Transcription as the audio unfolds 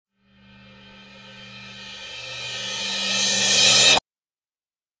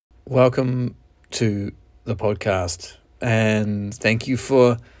Welcome to the podcast, and thank you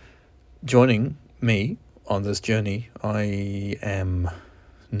for joining me on this journey. I am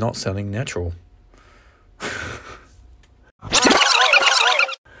not sounding natural.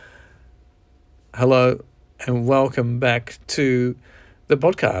 Hello, and welcome back to the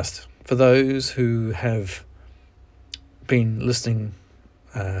podcast. For those who have been listening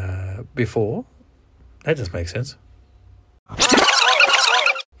before, that just makes sense.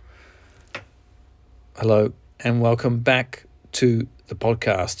 Hello, and welcome back to the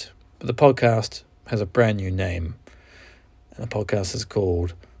podcast. The podcast has a brand new name, and the podcast is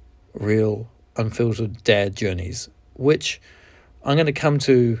called Real Unfiltered Dad Journeys, which I'm going to come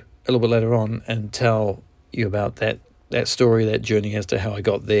to a little bit later on and tell you about that story, that journey as to how I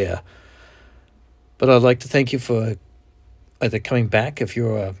got there. But I'd like to thank you for either coming back if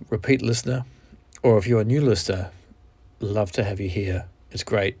you're a repeat listener, or if you're a new listener. Love to have you here. It's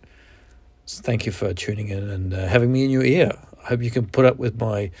great. So thank you for tuning in and having me in your ear. I hope you can put up with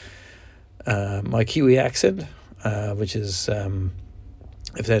my Kiwi accent, which is,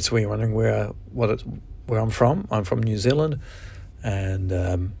 if that's where you're wondering where I'm from. I'm from New Zealand, and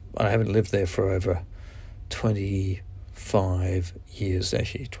I haven't lived there for over 25 years,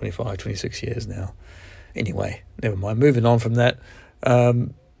 actually 26 years now. Anyway, never mind. Moving on from that,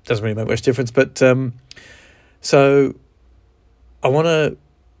 doesn't really make much difference. But so I want to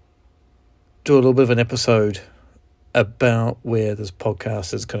do a little bit of an episode about where this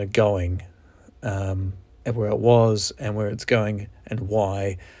podcast is kind of going, and where it was and where it's going and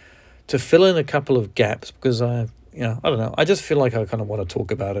why, to fill in a couple of gaps, because I don't know, I just feel like I kind of want to talk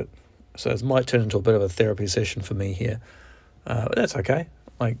about it. So it might turn into a bit of a therapy session for me here, but that's okay.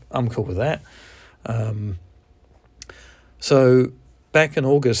 Like, I'm cool with that. So back in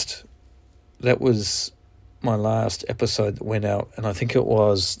August, that was my last episode that went out, and I think it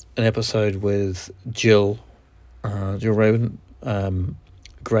was an episode with Jill Raven.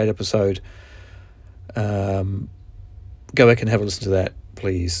 Great episode. Go back and have a listen to that,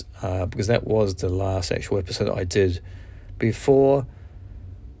 please, because that was the last actual episode I did before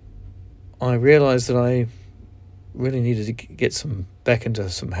I realised that I really needed to get back into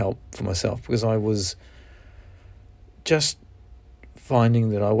some help for myself, because I was just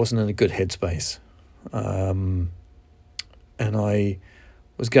finding that I wasn't in a good headspace. And I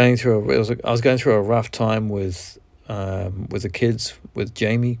was going through a rough time with the kids, with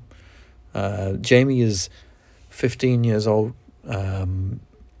Jamie. Jamie is 15 years old, and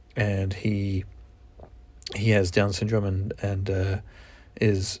he has Down syndrome and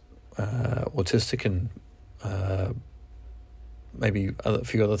is autistic, and maybe a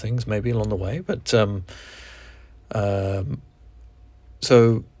few other things maybe along the way. But so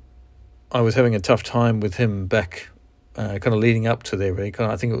I was having a tough time with him back, kind of leading up to there. Really,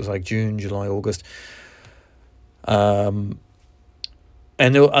 I think it was like June, July, August. And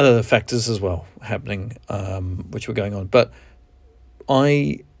there were other factors as well happening, which were going on. But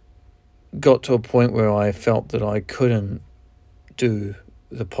I got to a point where I felt that I couldn't do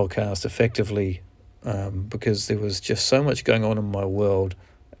the podcast effectively, because there was just so much going on in my world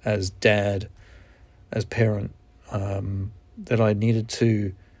as dad, as parent, that I needed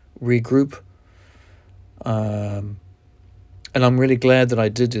to regroup. And I'm really glad that I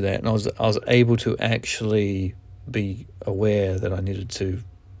did do that, and I was able to actually be aware that I needed to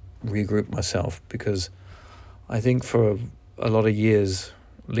regroup myself, because I think for a lot of years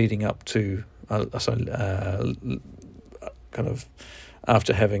leading up to kind of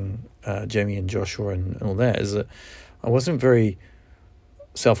after having Jamie and Joshua and all that, is that I wasn't very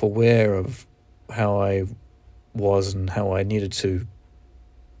self-aware of how I was and how I needed to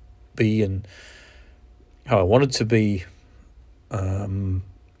be and how I wanted to be, and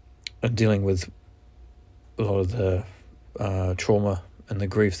dealing with a lot of the trauma and the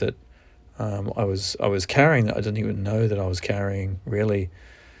grief that I was carrying, that I didn't even know that I was carrying, really.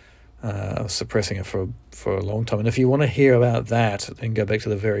 I was suppressing it for a long time. And if you want to hear about that, then go back to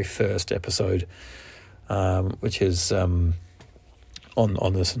the very first episode, which is on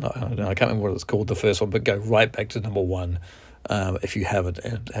this. And I can't remember what it's called, the first one, but go right back to number 1 if you haven't,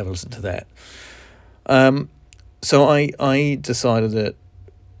 and have a listen to that. So I decided that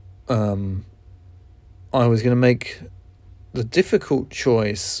I was going to make the difficult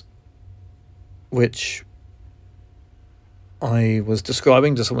choice, which I was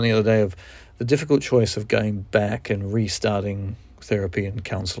describing to someone the other day, of the difficult choice of going back and restarting therapy and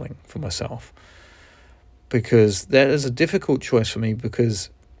counselling for myself. Because that is a difficult choice for me, because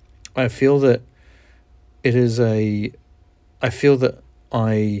I feel that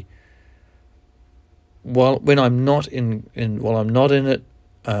while I'm not in it,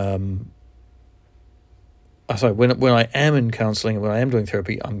 sorry, when I am in counselling and when I am doing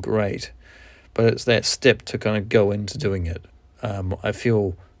therapy, I'm great. But it's that step to kind of go into doing it. I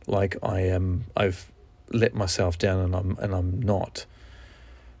feel like I've let myself down, and I'm not.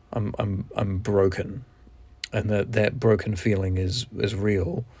 I'm broken, and that broken feeling is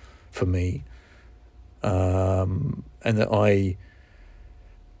real for me. And that I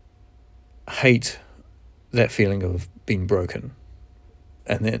hate that feeling of being broken,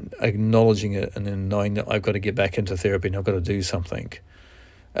 and then acknowledging it, and then knowing that I've got to get back into therapy and I've got to do something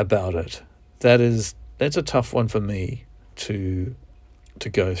about it. That's a tough one for me to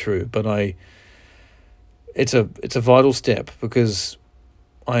go through, but it's a vital step, because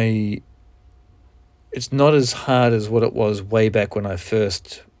it's not as hard as what it was way back when I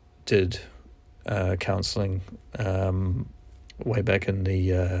first did counselling, way back in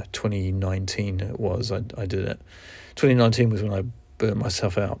the 2019 it was. I did it. 2019 was when I burnt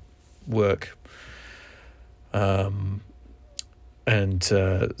myself out work. And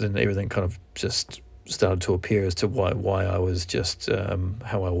then everything kind of just started to appear as to why I was just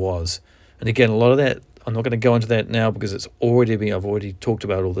how I was. And again, a lot of that, I'm not going to go into that now, because I've already talked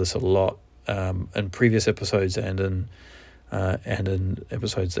about all this a lot in previous episodes and in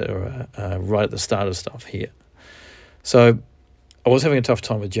episodes that are right at the start of stuff here. So I was having a tough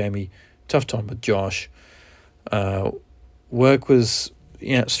time with Jamie, tough time with Josh. Work was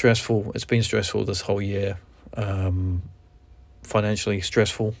stressful. It's been stressful this whole year. Financially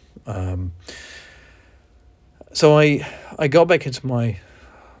stressful. So I got back into my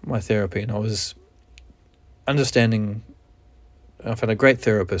therapy, and I was understanding. I've had a great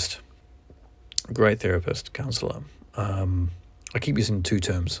therapist, counsellor. I keep using two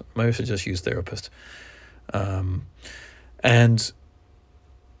terms. Maybe I should just use therapist. And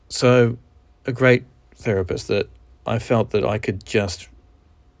so a great therapist that I felt that I could just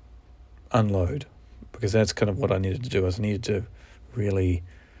unload, because that's kind of what I needed to do. I needed to really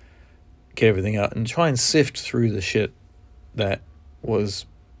get everything out and try and sift through the shit that was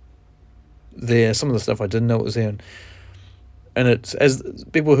there, some of the stuff I didn't know was there. And it's, as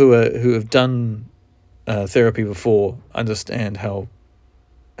people who have done therapy before understand how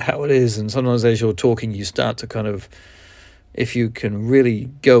it is, and sometimes as you're talking you start to kind of, if you can really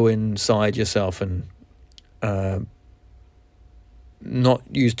go inside yourself and not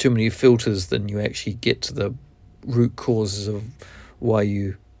use too many filters, then you actually get to the root causes of why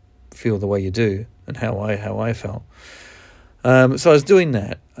you feel the way you do, and how I felt. So I was doing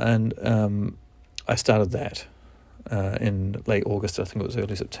that, and I started that in late August. I think it was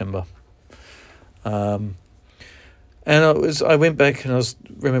early September. And I went back and I was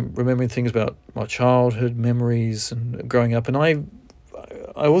remembering things about my childhood memories and growing up. And I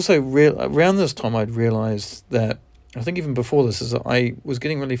also around this time I'd realised that, I think even before this, is that I was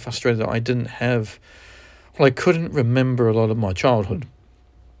getting really frustrated that I couldn't remember a lot of my childhood.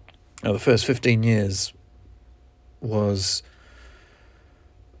 Now, the first 15 years was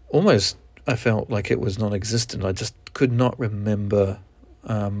almost, I felt like it was non-existent. I just could not remember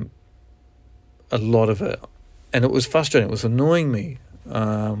a lot of it. And it was frustrating. It was annoying me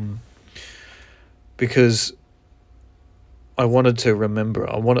because I wanted to remember.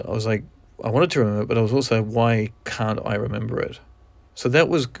 I wanted to remember it, but I was also, why can't I remember it? So that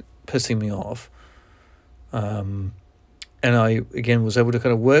was pissing me off. And I, again, was able to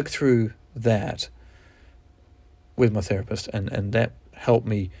kind of work through that with my therapist, and that helped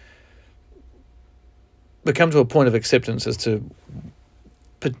me become to a point of acceptance as to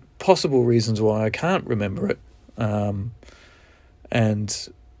possible reasons why I can't remember it, and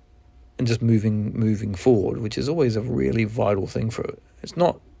just moving forward, which is always a really vital thing for it. It's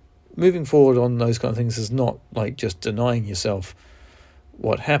not moving forward on those kind of things is not like just denying yourself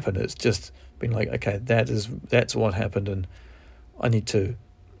what happened. It's just being like, okay, that's what happened, and I need to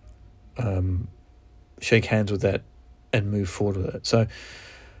shake hands with that and move forward with it. So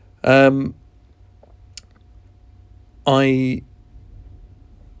I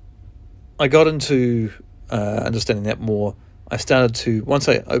got into understanding that more. I started to, once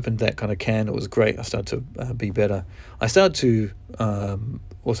I opened that kind of can, it was great. I started to be better. I started to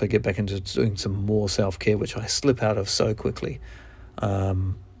also get back into doing some more self-care, which I slip out of so quickly. I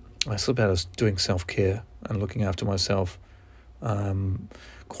slip out of doing self-care and looking after myself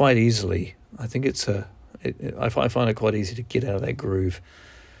quite easily. I think I find it quite easy to get out of that groove.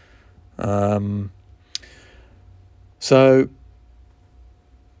 So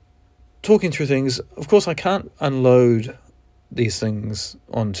talking through things, of course I can't unload these things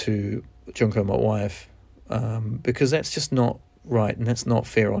onto Junko, my wife, because that's just not right, and that's not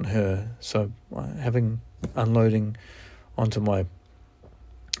fair on her. So unloading onto my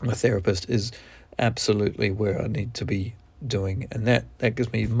my therapist is absolutely where I need to be doing, and that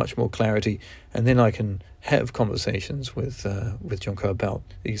gives me much more clarity, and then I can have conversations with Junko about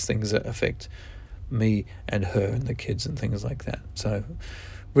these things that affect me and her and the kids and things like that. So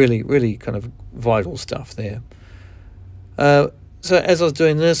really, really kind of vital stuff there. So as I was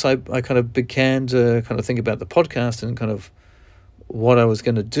doing this, I kind of began to kind of think about the podcast and kind of what I was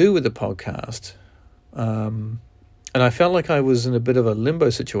going to do with the podcast. And I felt like I was in a bit of a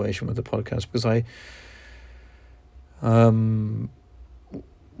limbo situation with the podcast because I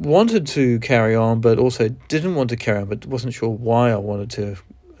wanted to carry on, but also didn't want to carry on, but wasn't sure why I wanted to.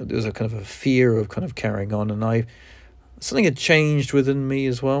 There was a kind of a fear of kind of carrying on, and something had changed within me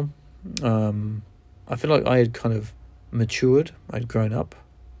as well. I feel like I had kind of matured. I'd grown up.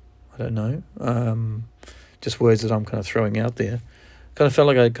 I don't know. Just words that I'm kind of throwing out there. Kind of felt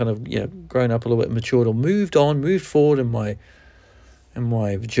like I'd kind of grown up a little bit, matured, or moved forward in my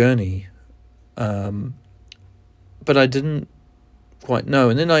journey. But I didn't quite know.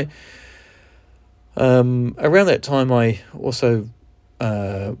 And then around that time, I also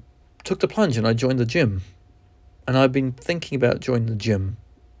took the plunge and I joined the gym. And I've been thinking about joining the gym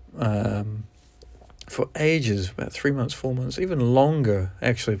for ages, about 3 months, 4 months, even longer,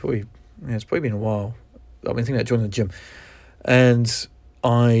 actually. It's probably been a while. I've been thinking about joining the gym. And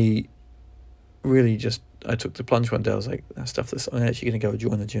I really I took the plunge one day. I was like, I'm actually going to go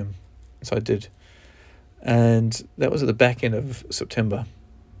join the gym. So I did. And that was at the back end of September.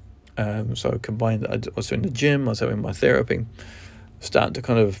 So I combined, I was doing the gym, I was having my therapy, starting to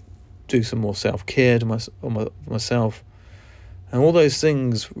kind of do some more self-care to myself. And all those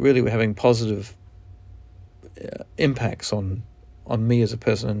things really were having positive impacts on me as a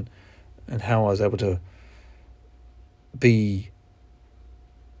person and how I was able to be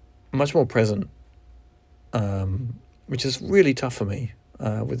much more present, which is really tough for me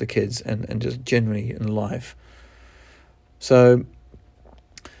with the kids and just generally in life. So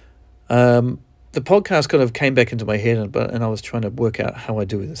the podcast kind of came back into my head, and I was trying to work out how I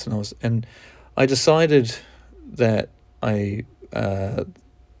do this, and I decided that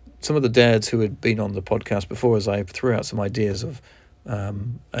some of the dads who had been on the podcast before, as I threw out some ideas of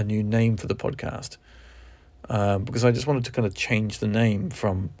a new name for the podcast, because I just wanted to kind of change the name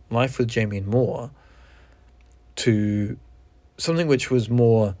from Life with Jamie and More to something which was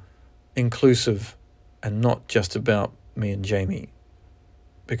more inclusive and not just about me and Jamie.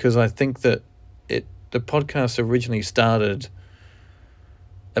 Because I think that the podcast originally started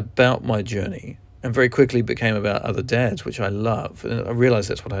about my journey and very quickly became about other dads, which I love. And I realized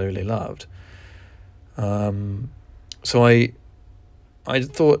that's what I really loved. So I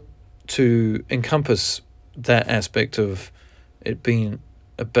thought to encompass that aspect of it being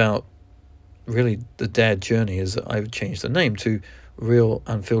about really the dad journey is that I've changed the name to Real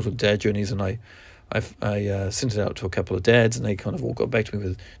Unfiltered Dad Journeys, and I sent it out to a couple of dads, and they kind of all got back to me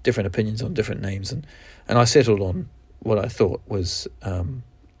with different opinions on different names, and I settled on what I thought was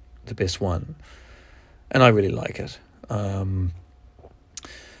the best one, and I really like it.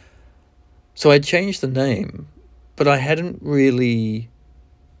 So I changed the name, but I hadn't really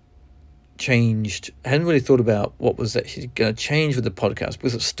thought about what was actually going to change with the podcast,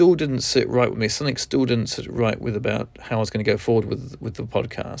 because it still didn't sit right with me. Something still didn't sit right with about how I was going to go forward with the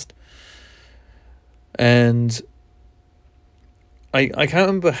podcast. And I can't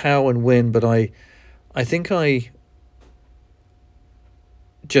remember how and when, but I think I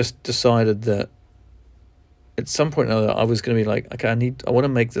just decided that at some point or another I was going to be like, okay, I want to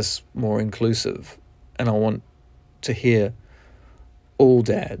make this more inclusive, and I want to hear all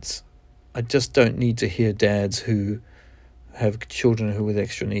dads. I just don't need to hear dads who have children who with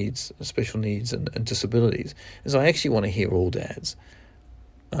extra needs, special needs and disabilities. And so I actually want to hear all dads,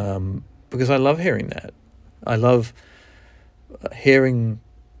 because I love hearing that. I love hearing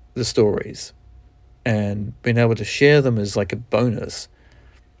the stories and being able to share them as like a bonus.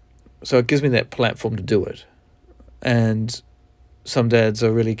 So it gives me that platform to do it. And some dads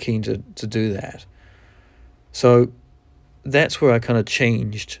are really keen to do that. So that's where I kind of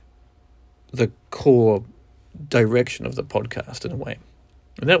changed the core direction of the podcast in a way.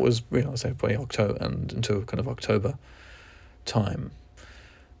 And that was, say probably October and into kind of October time,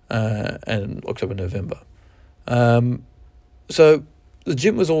 and October, November. So the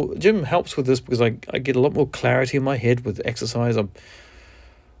gym helps with this because I get a lot more clarity in my head with exercise.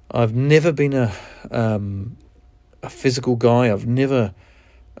 I've never been a physical guy. I've never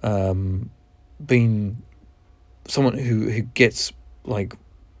been someone who gets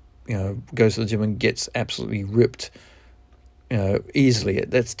goes to the gym and gets absolutely ripped easily.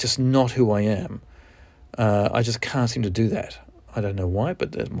 That's just not who I am. I just can't seem to do that. I don't know why,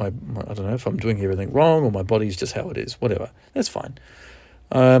 but I don't know if I'm doing everything wrong or my body's just how it is. Whatever, that's fine.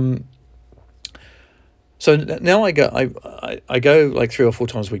 So now I go like 3 or 4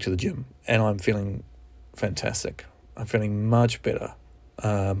 times a week to the gym, and I'm feeling fantastic. I'm feeling much better,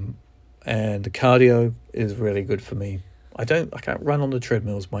 and the cardio is really good for me. I can't run on the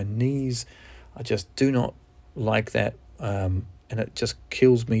treadmills. My knees, I just do not like that, and it just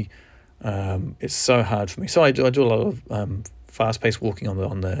kills me. It's so hard for me. So I do a lot of fast-paced walking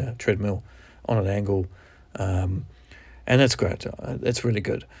on the treadmill, on an angle, and that's great. That's really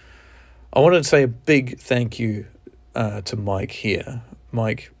good. I wanted to say a big thank you to Mike here.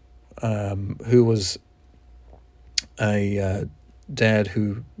 Mike, who was a dad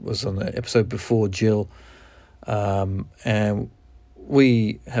who was on the episode before Jill, and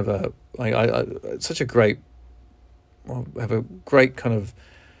we have such a great, have a great kind of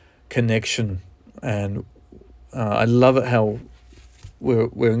connection, and I love it how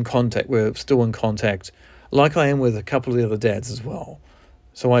we're in contact. We're still in contact, like I am with a couple of the other dads as well.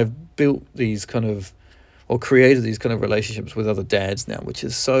 So I've built these kind of, or created these kind of relationships with other dads now, which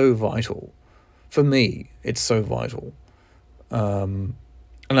is so vital. For me, it's so vital. And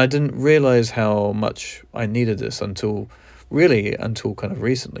I didn't realize how much I needed this until kind of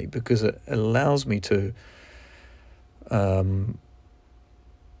recently, because it allows me to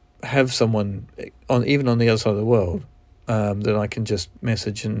have someone even on the other side of the world that I can just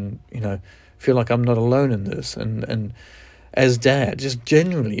message and, feel like I'm not alone in this. And as dad, just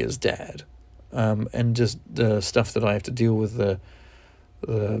genuinely as dad, and just the stuff that I have to deal with, the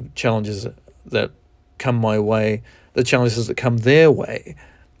challenges that come my way, the challenges that come their way,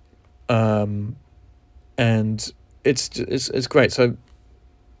 and it's great. So,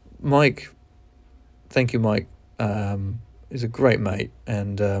 Mike, thank you, Mike. He's a great mate,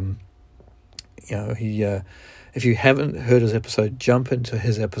 and he. If you haven't heard his episode, jump into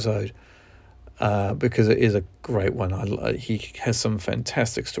his episode. Because it is a great one. He has some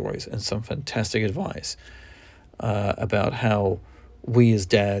fantastic stories and some fantastic advice about how we as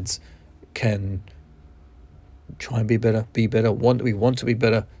dads can try and be better. We want to be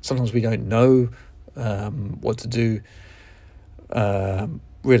better. Sometimes we don't know what to do.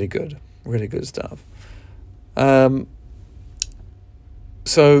 Really good stuff.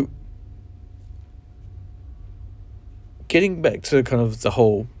 So, getting back to kind of the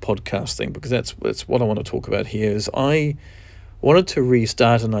whole podcast thing, because that's what I want to talk about here, is I wanted to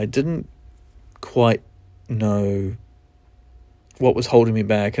restart and I didn't quite know what was holding me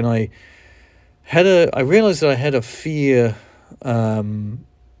back, and I realized that I had a fear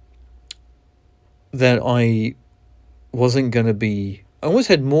that I wasn't going to be. I always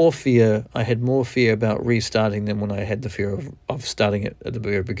had more fear. I had more fear about restarting than when I had the fear of starting it at the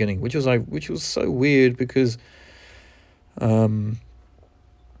very beginning, which was so weird, because I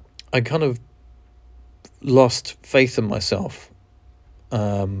kind of lost faith in myself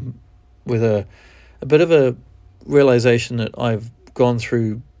with a bit of a realization that I've gone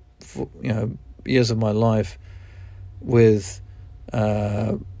through years of my life with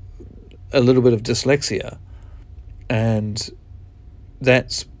a little bit of dyslexia, and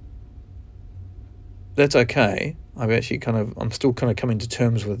that's okay. I'm still kind of coming to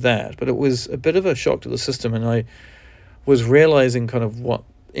terms with that, but it was a bit of a shock to the system, and I was realizing kind of what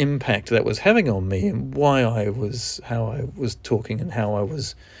impact that was having on me, and how I was talking, and how I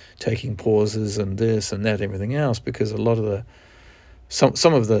was taking pauses and this and that and everything else, because a lot of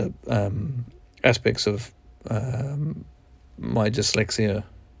some of the aspects of my dyslexia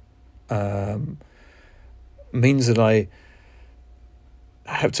means that I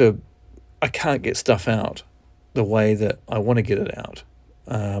can't get stuff out the way that I want to get it out.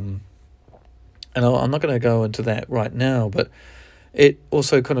 And I'm not going to go into that right now, but it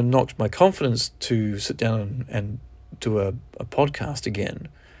also kind of knocked my confidence to sit down and do a podcast again.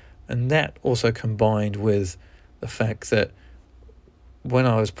 And that also combined with the fact that when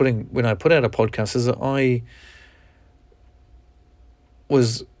I put out a podcast, is that I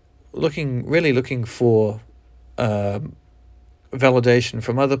was really looking for validation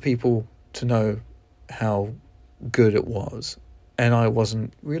from other people to know how good it was. And I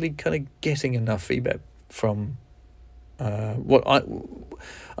wasn't really kind of getting enough feedback from what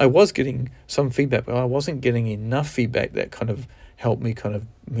I was getting some feedback, but I wasn't getting enough feedback that kind of helped me kind of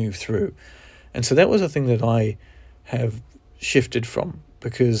move through. And so that was a thing that I have shifted from,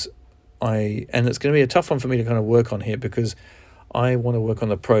 because and it's going to be a tough one for me to kind of work on here, because I want to work on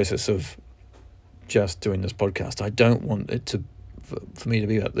the process of just doing this podcast. I don't want it for me to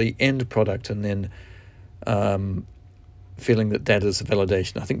be like the end product and then feeling that is the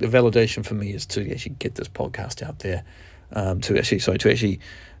validation. I think the validation for me is to actually get this podcast out there, to actually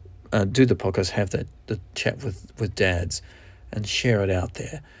do the podcast, have the chat with dads, and share it out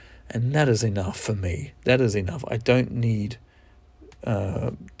there, and that is enough for me. That is enough. I don't need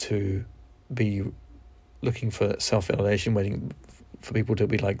to be looking for self-validation, waiting for people to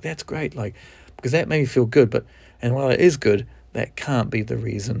be like, that's great, like, because that made me feel good. And while it is good, that can't be the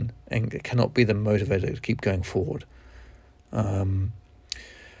reason, and it cannot be the motivator to keep going forward.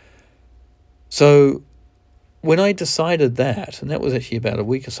 So when I decided that, and that was actually about a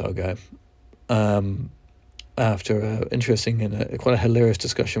week or so ago, after an interesting and quite a hilarious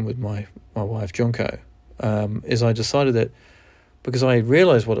discussion with my wife, Junko, is I decided that, because I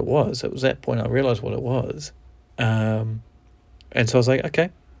realised what it was, it was that point I realised what it was, and so I was like, okay,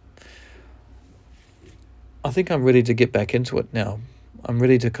 I think I'm ready to get back into it now. I'm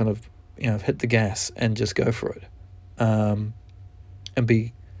ready to kind of, hit the gas and just go for it, and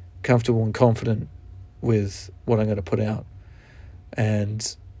be comfortable and confident with what I'm going to put out.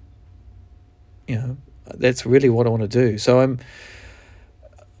 And, that's really what I want to do. So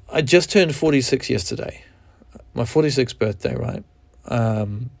I just turned 46 yesterday, my 46th birthday, right?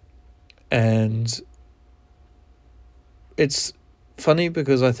 And it's funny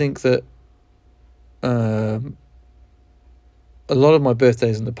because I think that a lot of my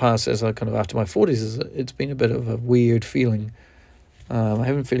birthdays in the past, as I kind of after my 40s, it's been a bit of a weird feeling. I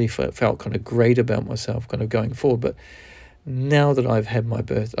haven't really felt kind of great about myself kind of going forward. But now that I've had my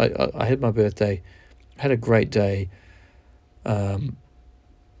I had my birthday, had a great day, and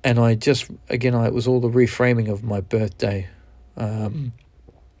I just, again, it was all the reframing of my birthday, and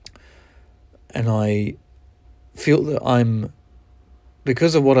I feel that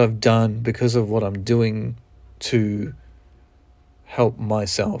because of what I've done, because of what I'm doing to help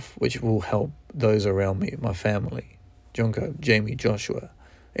myself, which will help those around me, my family, Junko, Jamie, Joshua,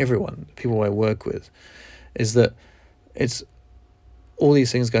 everyone, people I work with, is that it's all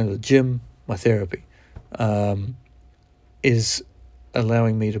these things, going to the gym, my therapy, is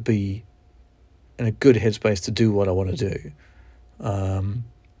allowing me to be in a good headspace to do what I want to do. And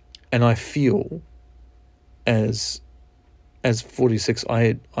I feel as 46,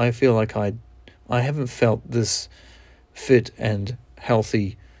 I feel like I haven't felt this fit and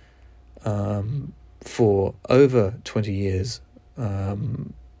healthy for over 20 years.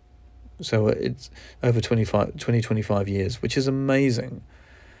 So it's over 25 years, which is amazing.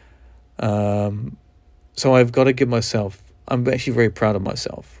 So I've got to give myself, I'm actually very proud of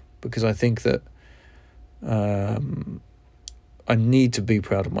myself, because I think that I need to be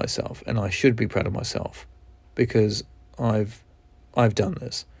proud of myself, and I should be proud of myself, because I've done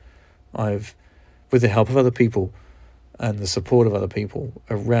this. With the help of other people and the support of other people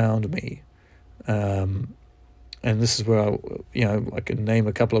around me, and this is where I can name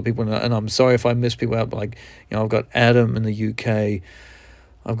a couple of people, and I'm sorry if I miss people out, but I've got Adam in the UK,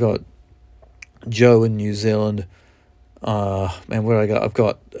 I've got Joe in New Zealand, I've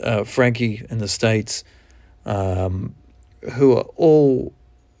got Frankie in the States, who are all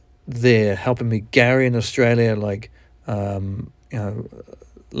there helping me. Gary in Australia, love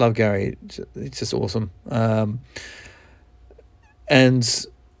Gary, it's just awesome. And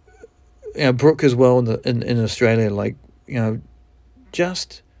Brooke as well in Australia,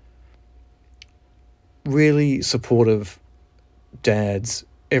 just really supportive dads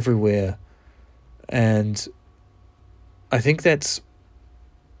everywhere. And I think that's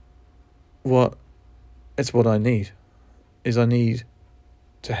what I need, is I need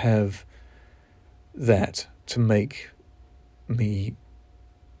to have that to make me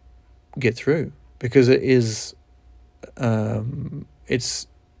get through, because it is it's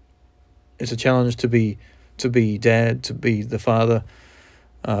a challenge to be dad, to be the father,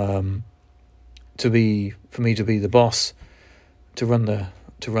 for me to be the boss, to run the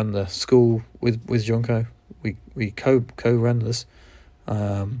school with Junko. We co-run this,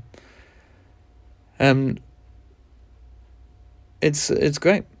 and it's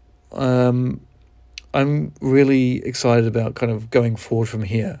great. I'm really excited about kind of going forward from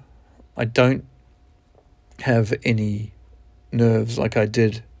here. I don't have any nerves like I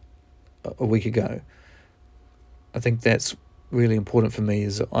did a week ago. I think that's really important for me,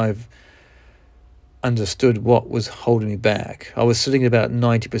 is that I've understood what was holding me back. I was sitting at about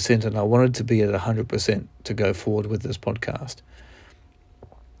 90%, and I wanted to be at 100% to go forward with this podcast.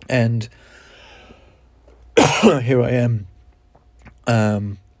 And here I am.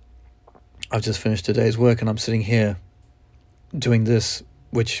 I've just finished today's work, and I'm sitting here doing this,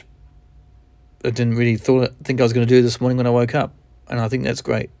 which I didn't really think I was going to do this morning when I woke up. And I think that's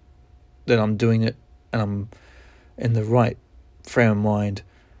great that I'm doing it, and I'm in the right frame of mind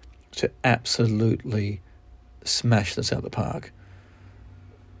to absolutely smash this out of the park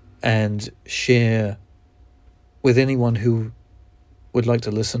and share with anyone who would like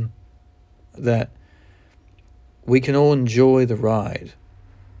to listen that we can all enjoy the ride.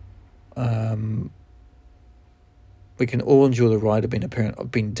 We can all enjoy the ride of being a parent, of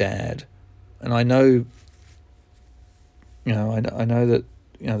being dad. And I know, I know that,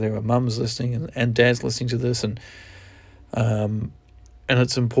 there are mums listening and dads listening to this, and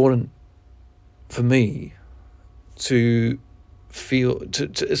it's important for me to feel,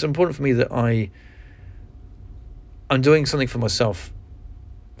 it's important for me that I'm doing something for myself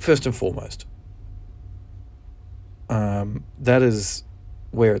first and foremost. That is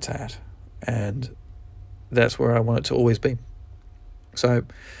where it's at, and that's where I want it to always be. So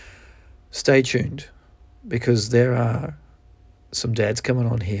stay tuned, because there are some dads coming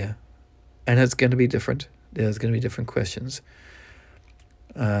on here, and it's going to be different. There's going to be different questions.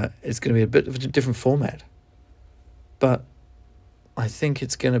 It's going to be a bit of a different format, but I think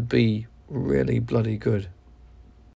it's going to be really bloody good.